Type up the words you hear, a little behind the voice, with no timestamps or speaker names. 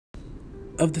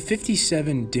Of the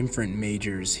 57 different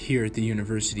majors here at the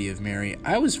University of Mary,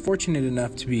 I was fortunate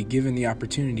enough to be given the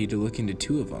opportunity to look into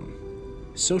two of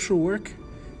them: social work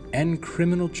and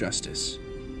criminal justice.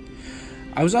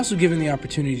 I was also given the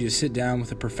opportunity to sit down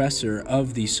with a professor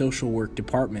of the social work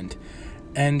department,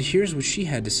 and here's what she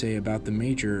had to say about the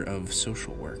major of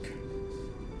social work.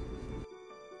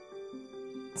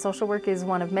 Social work is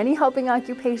one of many helping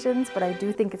occupations, but I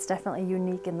do think it's definitely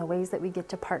unique in the ways that we get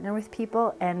to partner with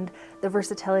people and the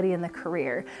versatility in the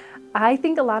career. I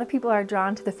think a lot of people are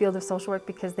drawn to the field of social work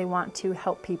because they want to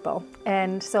help people.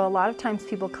 And so a lot of times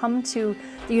people come to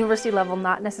the university level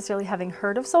not necessarily having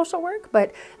heard of social work,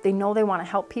 but they know they want to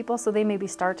help people, so they maybe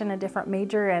start in a different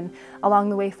major and along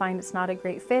the way find it's not a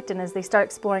great fit, and as they start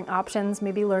exploring options,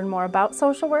 maybe learn more about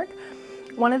social work.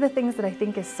 One of the things that I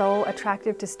think is so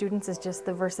attractive to students is just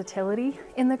the versatility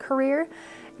in the career.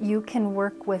 You can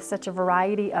work with such a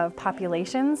variety of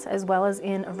populations as well as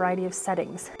in a variety of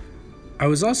settings. I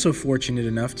was also fortunate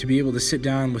enough to be able to sit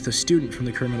down with a student from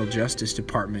the criminal justice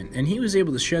department, and he was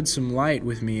able to shed some light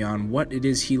with me on what it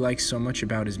is he likes so much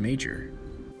about his major.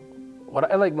 What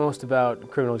I like most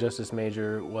about criminal justice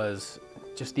major was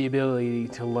just the ability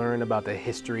to learn about the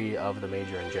history of the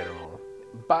major in general.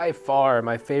 By far,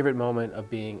 my favorite moment of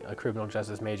being a criminal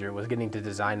justice major was getting to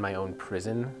design my own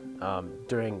prison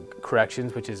during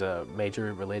corrections, which is a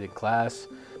major-related class.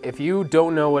 If you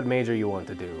don't know what major you want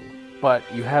to do, but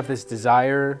you have this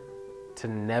desire to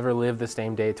never live the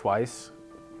same day twice,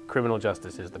 criminal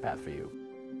justice is the path for you.